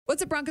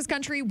What's up, Broncos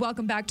country?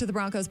 Welcome back to the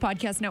Broncos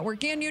Podcast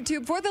Network and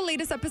YouTube for the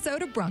latest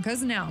episode of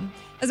Broncos Now.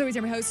 As always,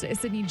 I'm your host,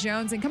 Sydney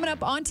Jones. And coming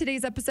up on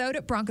today's episode,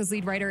 Broncos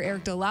lead writer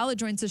Eric Dellala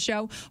joins the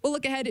show. We'll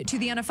look ahead to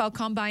the NFL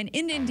Combine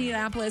in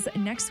Indianapolis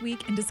next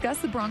week and discuss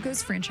the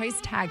Broncos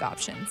franchise tag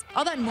options.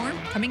 All that and more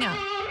coming up.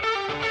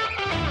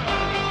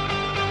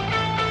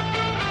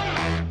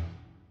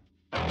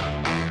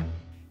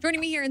 Joining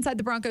me here inside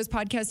the Broncos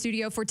podcast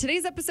studio for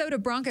today's episode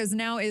of Broncos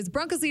Now is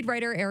Broncos lead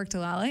writer Eric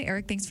Dellala.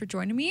 Eric, thanks for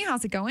joining me.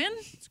 How's it going?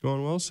 It's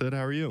going well, Sid.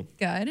 How are you?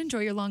 Good. Enjoy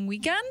your long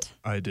weekend?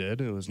 I did.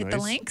 It was Hit nice.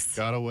 The links?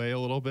 Got away a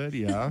little bit,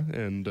 yeah.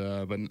 And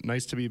but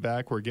nice to be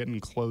back. We're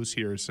getting close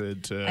here,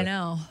 Sid, to I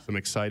know. Some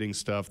exciting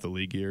stuff. The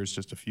league year is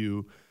just a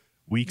few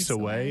weeks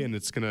away, and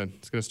it's gonna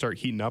start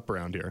heating up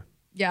around here.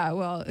 Yeah,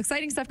 well,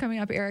 exciting stuff coming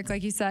up, Eric.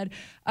 Like you said,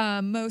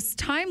 most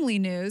timely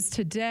news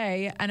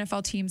today,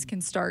 NFL teams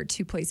can start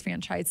to place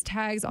franchise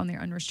tags on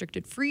their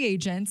unrestricted free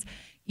agents.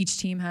 Each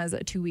team has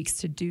 2 weeks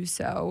to do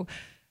so.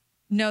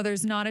 No,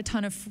 there's not a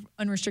ton of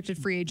unrestricted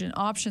free agent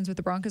options with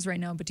the Broncos right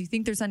now, but do you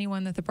think there's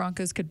anyone that the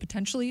Broncos could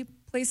potentially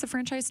place a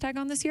franchise tag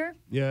on this year?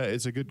 Yeah,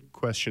 it's a good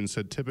question.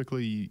 So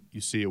typically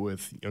you see it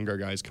with younger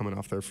guys coming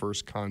off their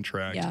first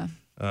contract,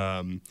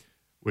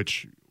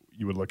 which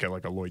you would look at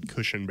like a Lloyd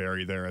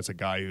Cushenberry there as a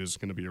guy who's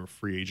going to be a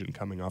free agent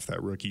coming off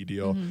that rookie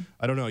deal. Mm-hmm.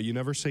 I don't know. You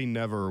never say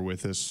never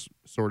with this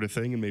sort of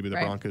thing, and maybe the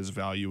Broncos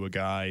value a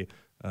guy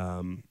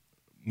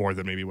more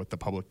than maybe what the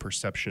public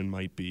perception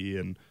might be.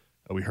 And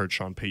we heard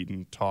Sean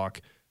Payton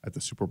talk at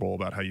the Super Bowl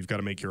about how you've got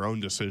to make your own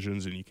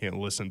decisions and you can't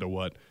listen to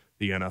what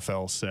the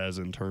NFL says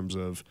in terms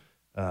of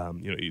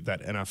that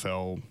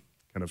NFL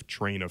kind of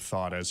train of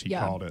thought, as he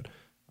called it.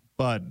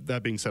 But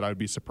that being said, I'd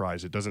be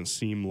surprised. It doesn't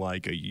seem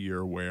like a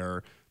year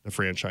where the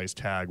franchise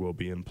tag will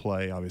be in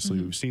play. Obviously,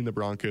 we've seen the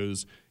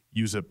Broncos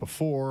use it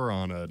before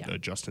on a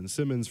Justin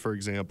Simmons, for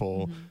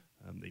example.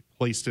 They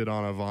placed it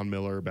on a Von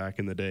Miller back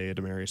in the day.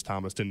 Demaryius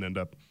Thomas didn't end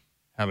up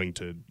having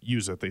to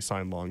use it. They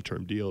signed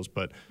long-term deals.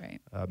 But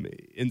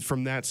and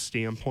from that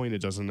standpoint,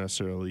 it doesn't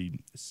necessarily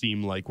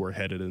seem like we're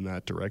headed in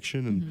that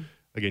direction. And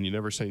again, you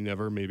never say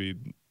never. Maybe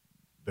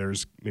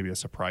there's a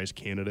surprise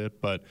candidate.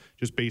 But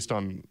just based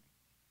on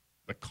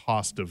the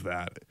cost of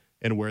that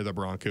and where the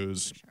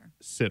Broncos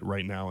sit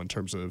right now in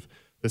terms of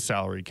the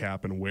salary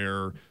cap and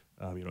where,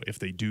 if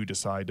they do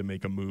decide to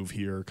make a move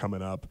here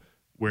coming up,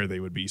 where they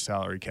would be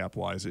salary cap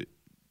wise.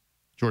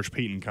 George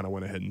Payton kind of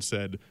went ahead and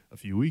said a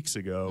few weeks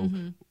ago,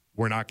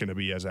 we're not going to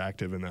be as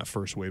active in that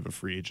first wave of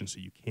free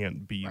agency. You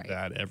can't be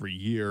that every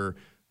year.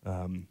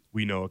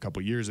 We know a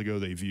couple years ago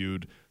they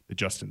viewed the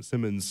Justin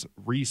Simmons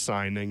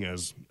re-signing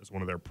as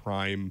one of their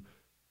prime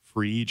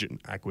free agent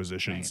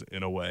acquisitions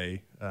in a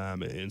way.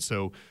 And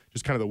so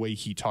just kind of the way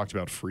he talked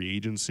about free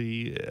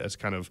agency as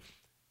kind of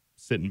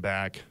sitting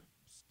back,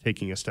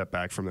 taking a step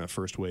back from that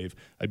first wave,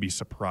 I'd be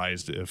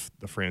surprised if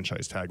the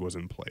franchise tag was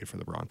in play for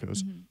the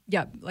Broncos.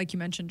 Yeah, like you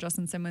mentioned,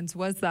 Justin Simmons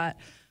was that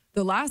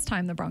the last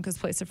time the Broncos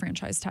placed a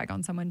franchise tag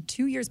on someone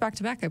 2 years back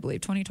to back, I believe,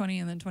 2020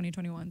 and then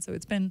 2021. So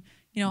it's been,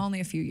 only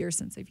a few years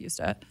since they've used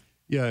it.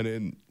 Yeah,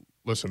 and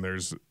listen,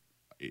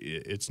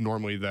 it's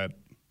normally that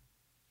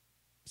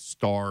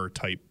star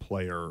type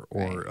player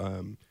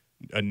or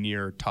a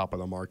near top of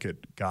the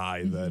market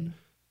guy that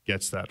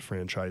gets that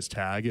franchise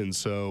tag. And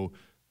so,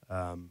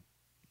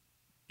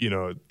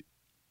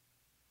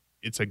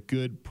 it's a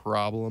good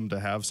problem to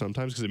have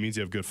sometimes because it means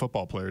you have good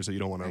football players that you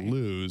don't want to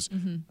lose.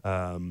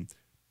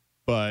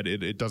 But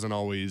it doesn't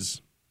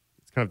always,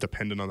 it's kind of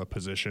dependent on the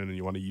position and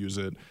you want to use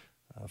it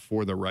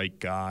for the right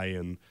guy.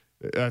 And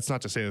that's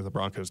not to say that the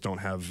Broncos don't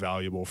have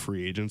valuable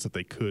free agents that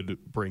they could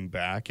bring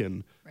back.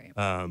 And,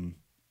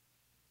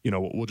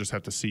 we'll just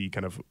have to see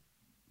kind of,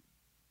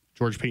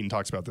 George Payton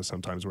talks about this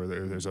sometimes where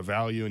there's a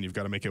value and you've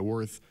got to make it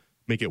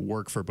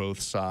work for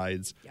both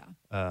sides.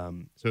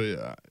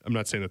 So I'm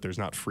not saying that there's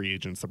not free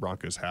agents the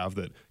Broncos have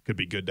that could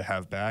be good to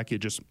have back. It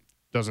just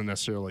doesn't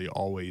necessarily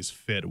always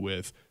fit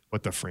with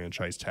what the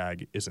franchise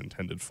tag is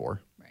intended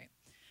for. Right.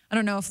 I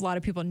don't know if a lot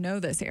of people know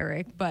this,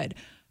 Eric, but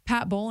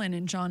Pat Bowlen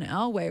and John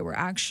Elway were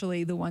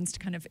actually the ones to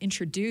kind of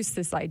introduce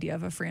this idea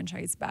of a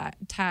franchise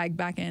tag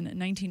back in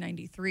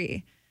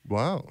 1993.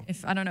 Wow.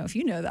 I don't know if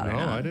you know that or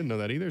not. No, I didn't know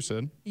that either,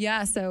 Sid.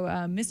 Yeah, so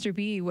Mr.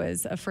 B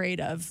was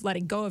afraid of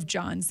letting go of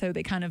John, so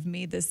they kind of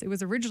made this. It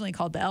was originally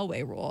called the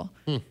Elway rule,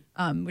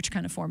 which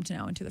kind of formed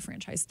now into the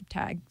franchise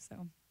tag. So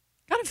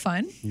kind of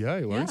fun. Yeah,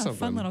 you learned something.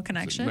 Fun little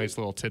connection. Nice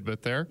little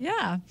tidbit there.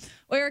 Yeah.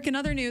 Well, Eric, in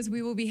other news,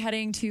 we will be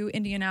heading to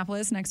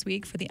Indianapolis next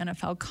week for the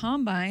NFL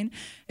Combine.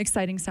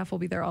 Exciting stuff. We'll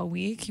be there all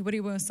week. What are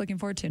you most looking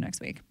forward to next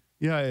week?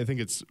 Yeah, I think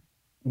it's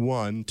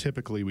one,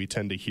 typically we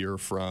tend to hear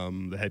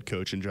from the head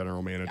coach and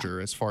general manager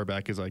as far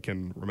back as I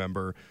can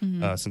remember.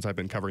 Since I've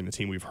been covering the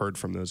team, we've heard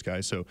from those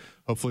guys. So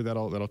hopefully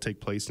that'll take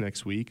place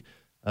next week.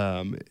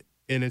 And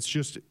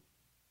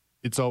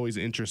it's always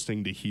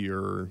interesting to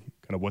hear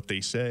kind of what they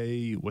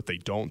say, what they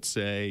don't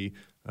say,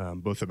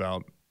 both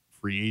about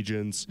free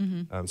agents.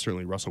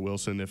 Certainly Russell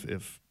Wilson,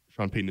 if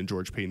Sean Payton and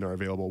George Payton are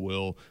available,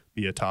 will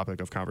be a topic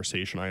of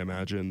conversation, I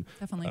imagine.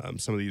 Definitely.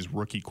 Some of these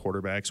rookie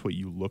quarterbacks, what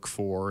you look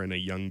for in a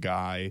young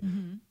guy,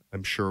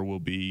 I'm sure will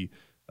be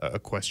a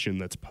question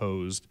that's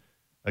posed,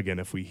 again,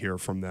 if we hear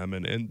from them.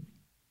 And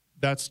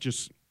that's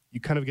just, you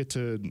kind of get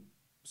to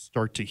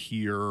start to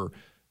hear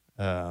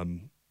a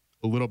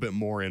little bit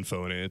more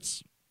info, and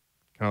it's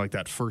kind of like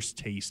that first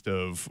taste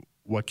of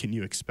what can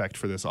you expect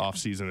for this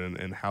offseason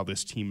and how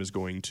this team is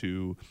going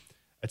to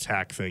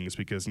attack things,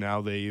 because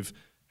now they've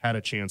had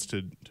a chance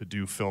to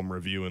do film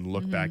review and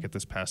look back at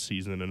this past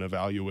season and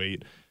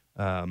evaluate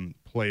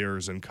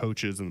players and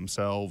coaches and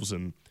themselves.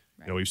 And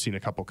you know, we've seen a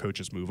couple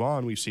coaches move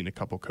on. We've seen a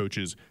couple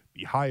coaches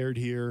be hired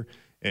here.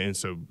 And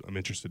so I'm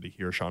interested to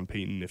hear Sean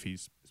Payton, if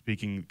he's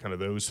speaking kind of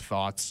those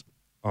thoughts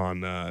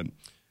on,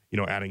 you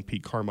know, adding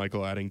Pete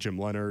Carmichael, adding Jim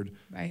Leonard.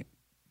 Right.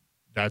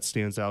 That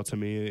stands out to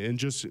me. And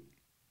just,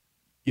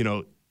 you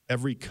know,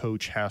 every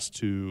coach has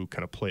to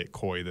kind of play it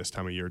coy this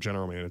time of year,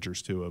 general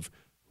managers too, of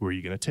who are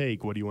you going to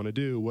take? What do you want to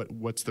do?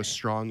 What's the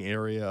strong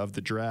area of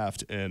the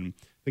draft? And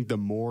I think the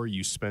more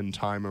you spend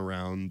time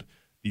around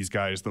these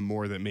guys, the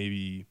more that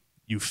maybe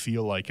you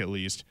feel like, at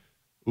least,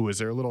 ooh, is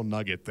there a little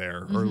nugget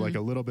there, or like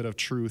a little bit of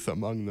truth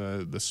among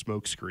the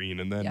smoke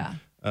screen? And then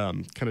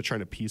kind of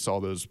trying to piece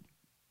all those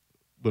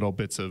little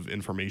bits of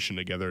information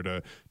together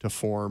to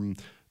form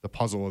the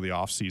puzzle of the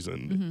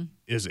offseason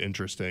is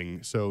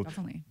interesting. So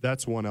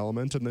that's one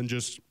element. And then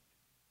just,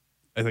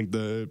 I think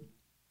the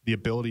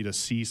ability to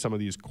see some of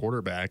these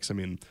quarterbacks. I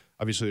mean,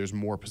 obviously there's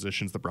more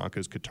positions the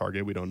Broncos could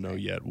target. We don't know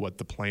yet what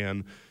the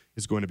plan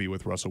is going to be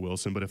with Russell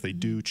Wilson, but if they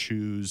do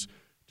choose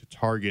to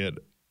target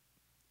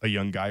a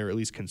young guy, or at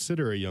least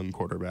consider a young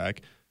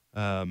quarterback,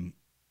 you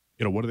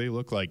know, what do they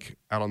look like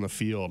out on the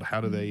field?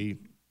 How do they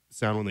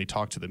sound when they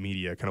talk to the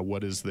media? Kind of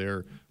what is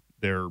their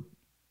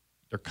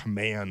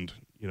command?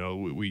 You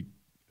know,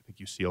 I think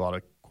you see a lot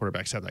of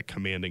quarterbacks have that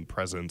commanding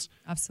presence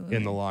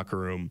in the locker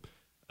room.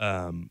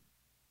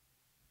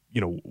 You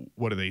know,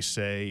 what do they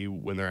say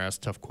when they're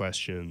asked tough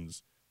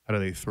questions? How do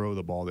they throw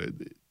the ball?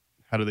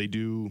 How do they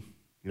do,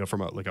 you know,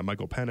 from a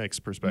Michael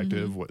Penix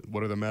perspective,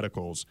 what are the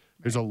medicals?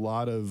 There's a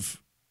lot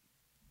of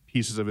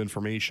pieces of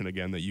information,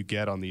 again, that you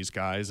get on these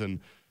guys. And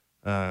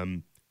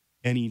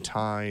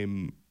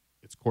anytime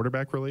it's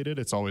quarterback related,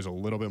 it's always a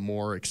little bit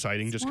more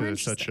exciting, just because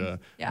it's such a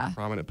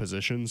prominent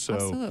position.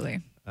 So we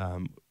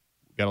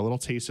got a little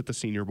taste at the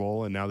Senior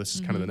Bowl, and now this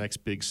is kind of the next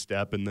big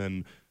step. And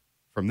then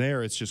from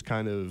there, it's just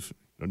kind of,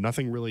 you know,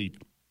 nothing really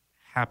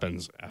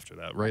happens after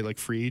that, right? Like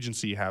free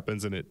agency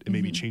happens, and it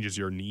maybe changes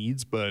your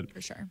needs, but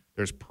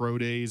there's pro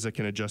days that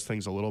can adjust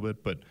things a little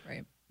bit. But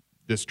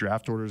this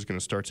draft order is going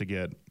to start to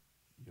get,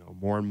 you know,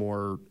 more and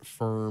more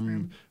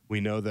firm. We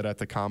know that at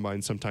the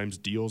combine, sometimes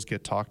deals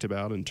get talked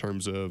about in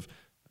terms of,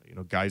 you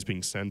know, guys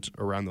being sent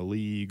around the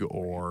league,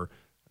 or,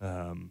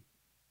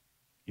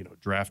 you know,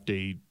 draft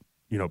day,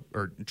 you know,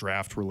 or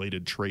draft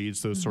related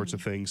trades, those sorts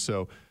of things.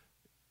 So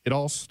it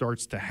all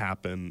starts to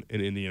happen in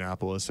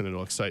Indianapolis, and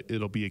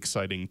it'll be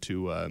exciting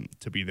to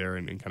be there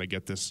and kind of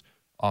get this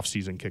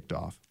offseason kicked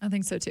off. I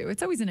think so too.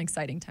 It's always an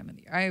exciting time of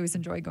the year. I always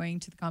enjoy going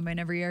to the combine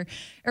every year.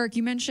 Eric,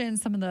 you mentioned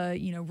some of the,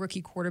 you know,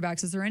 rookie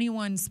quarterbacks. Is there any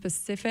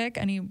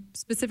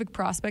specific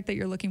prospect that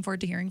you're looking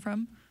forward to hearing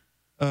from?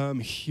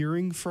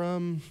 Hearing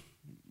from,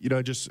 you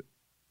know, just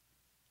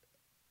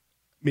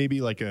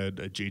maybe like a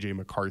JJ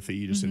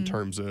McCarthy, just in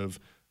terms of,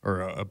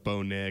 or a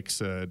Bo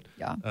Nix,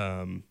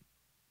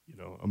 you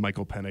know, a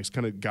Michael Penix,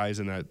 kind of guys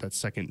in that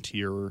second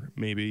tier,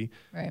 maybe.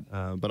 Right.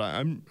 But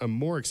I'm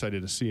more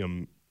excited to see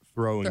him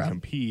throw and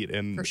compete.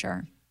 And for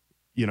sure,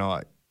 you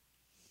know,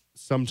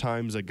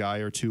 sometimes a guy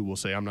or two will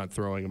say, I'm not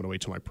throwing, I'm going to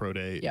wait till my pro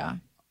day. Yeah.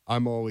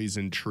 I'm always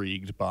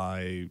intrigued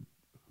by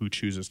who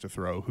chooses to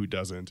throw, who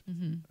doesn't.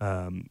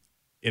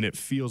 And it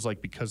feels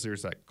like, because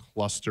there's that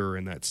cluster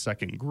in that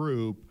second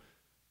group,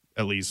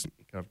 at least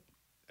kind of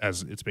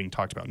as it's being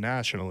talked about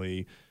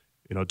nationally,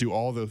 you know, do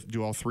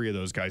all three of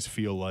those guys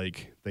feel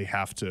like they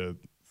have to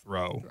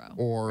throw.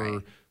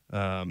 Or,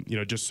 you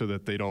know, just so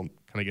that they don't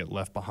kind of get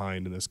left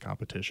behind in this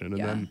competition.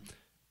 And then,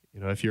 you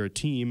know, if you're a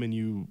team and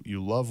you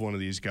love one of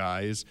these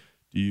guys,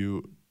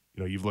 you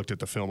know, you've looked at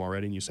the film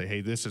already and you say, hey,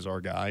 this is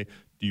our guy.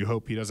 Do you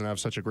hope he doesn't have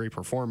such a great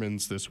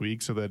performance this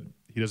week so that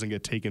he doesn't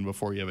get taken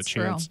before you have a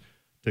chance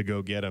to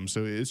go get him?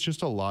 So it's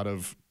just a lot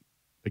of,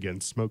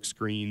 again, smoke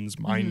screens,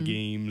 mind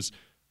games.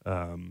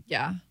 You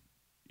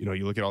know,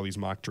 you look at all these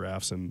mock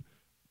drafts, and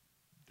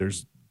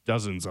there's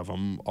dozens of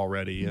them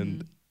already,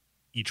 and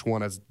each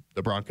one has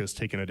the Broncos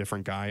taking a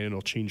different guy, and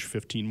it'll change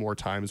 15 more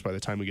times by the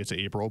time we get to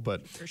April.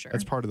 But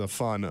that's part of the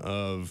fun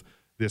of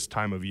this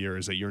time of year,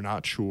 is that you're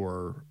not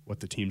sure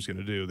what the team's going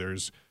to do.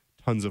 There's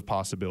tons of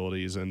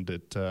possibilities, and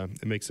it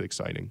makes it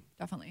exciting.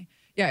 Definitely.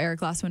 Yeah,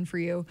 Eric, last one for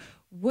you.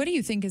 What do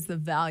you think is the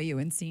value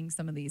in seeing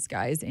some of these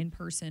guys in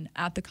person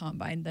at the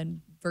combine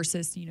then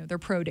versus, you know, their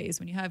pro days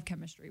when you have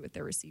chemistry with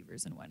their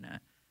receivers and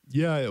whatnot?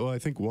 Yeah, well, I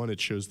think, one,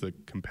 it shows the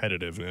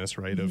competitiveness,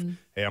 right, of,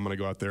 hey, I'm going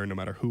to go out there, and no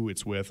matter who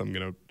it's with, I'm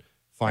going to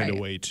find a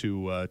way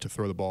to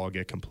throw the ball,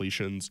 get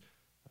completions,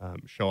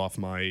 show off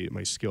my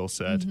skill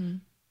set.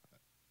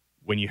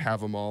 When you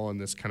have them all in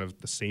this kind of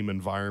the same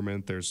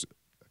environment, there's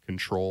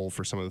control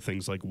for some of the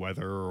things like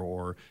weather,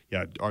 or,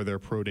 are their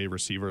pro day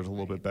receivers a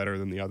little bit better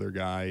than the other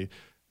guy?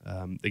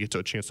 They get to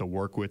a chance to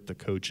work with the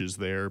coaches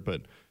there.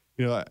 But,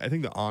 I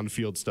think the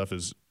on-field stuff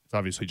is it's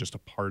obviously just a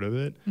part of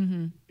it.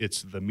 Mm-hmm.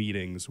 It's the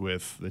meetings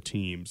with the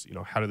teams.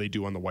 How do they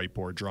do on the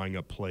whiteboard, drawing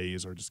up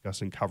plays or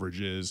discussing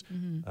coverages,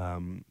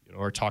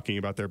 or talking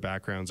about their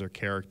backgrounds, their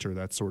character,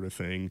 that sort of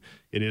thing.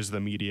 It is the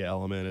media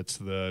element. It's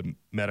the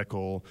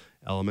medical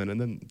element.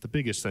 And then the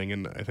biggest thing,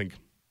 and I think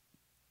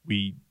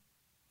we,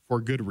 for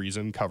good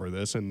reason, cover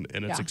this, and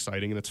it's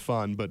exciting and it's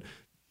fun. But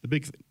the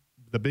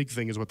big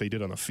thing is what they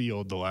did on the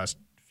field the last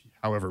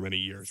however many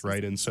years,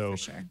 right? And so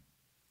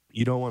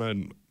you don't want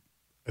to,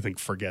 I think,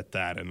 forget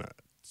that. And,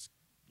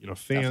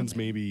 fans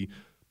maybe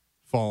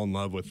fall in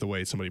love with the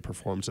way somebody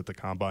performs at the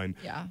combine.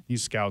 Yeah.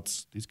 These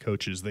scouts, these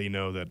coaches, they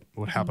know that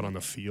what happened on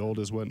the field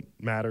is what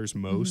matters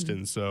most.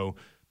 And so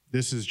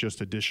this is just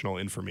additional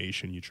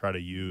information you try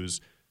to use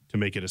to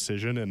make a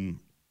decision. And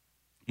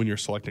when you're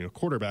selecting a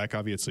quarterback,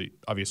 obviously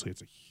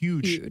it's a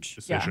huge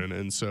decision.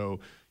 And so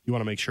you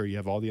want to make sure you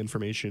have all the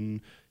information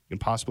you can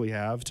possibly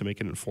have to make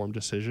an informed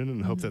decision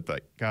and hope that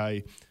that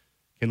guy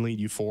can lead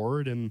you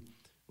forward. And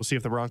we'll see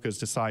if the Broncos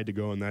decide to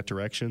go in that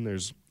direction.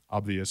 There's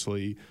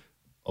obviously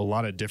a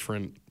lot of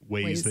different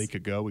ways they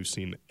could go. We've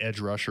seen edge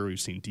rusher, we've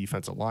seen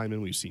defensive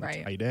lineman, we've seen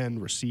tight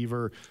end,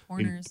 receiver,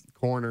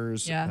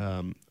 corners.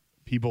 Yeah.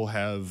 People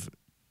have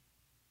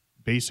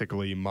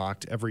basically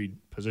mocked every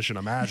position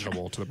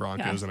imaginable to the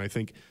Broncos. And I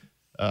think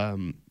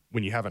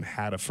when you haven't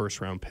had a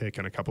first-round pick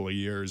in a couple of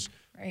years,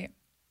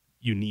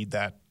 you need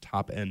that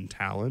top-end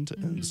talent.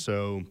 And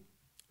so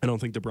I don't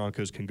think the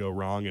Broncos can go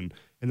wrong. And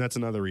that's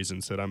another reason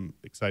that I'm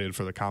excited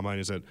for the Combine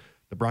is that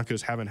the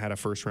Broncos haven't had a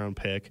first-round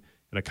pick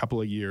in a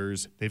couple of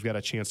years. They've got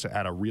a chance to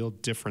add a real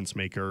difference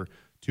maker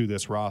to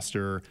this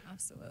roster.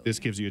 Absolutely. This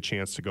gives you a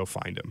chance to go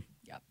find him.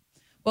 Yep.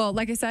 Well,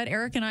 like I said,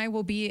 Eric and I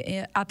will be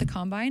at the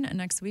Combine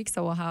next week,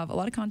 so we'll have a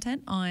lot of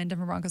content on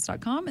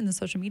DenverBroncos.com and the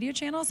social media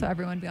channel, so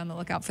everyone be on the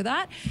lookout for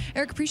that.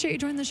 Eric, appreciate you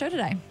joining the show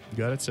today. You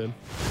got it, Sid.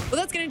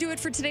 Well, that's going to do it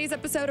for today's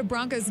episode of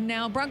Broncos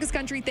Now. Broncos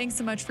Country, thanks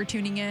so much for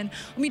tuning in.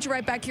 We'll meet you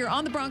right back here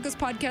on the Broncos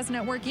Podcast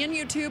Network and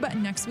YouTube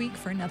next week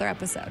for another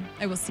episode.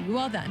 I will see you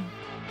all then.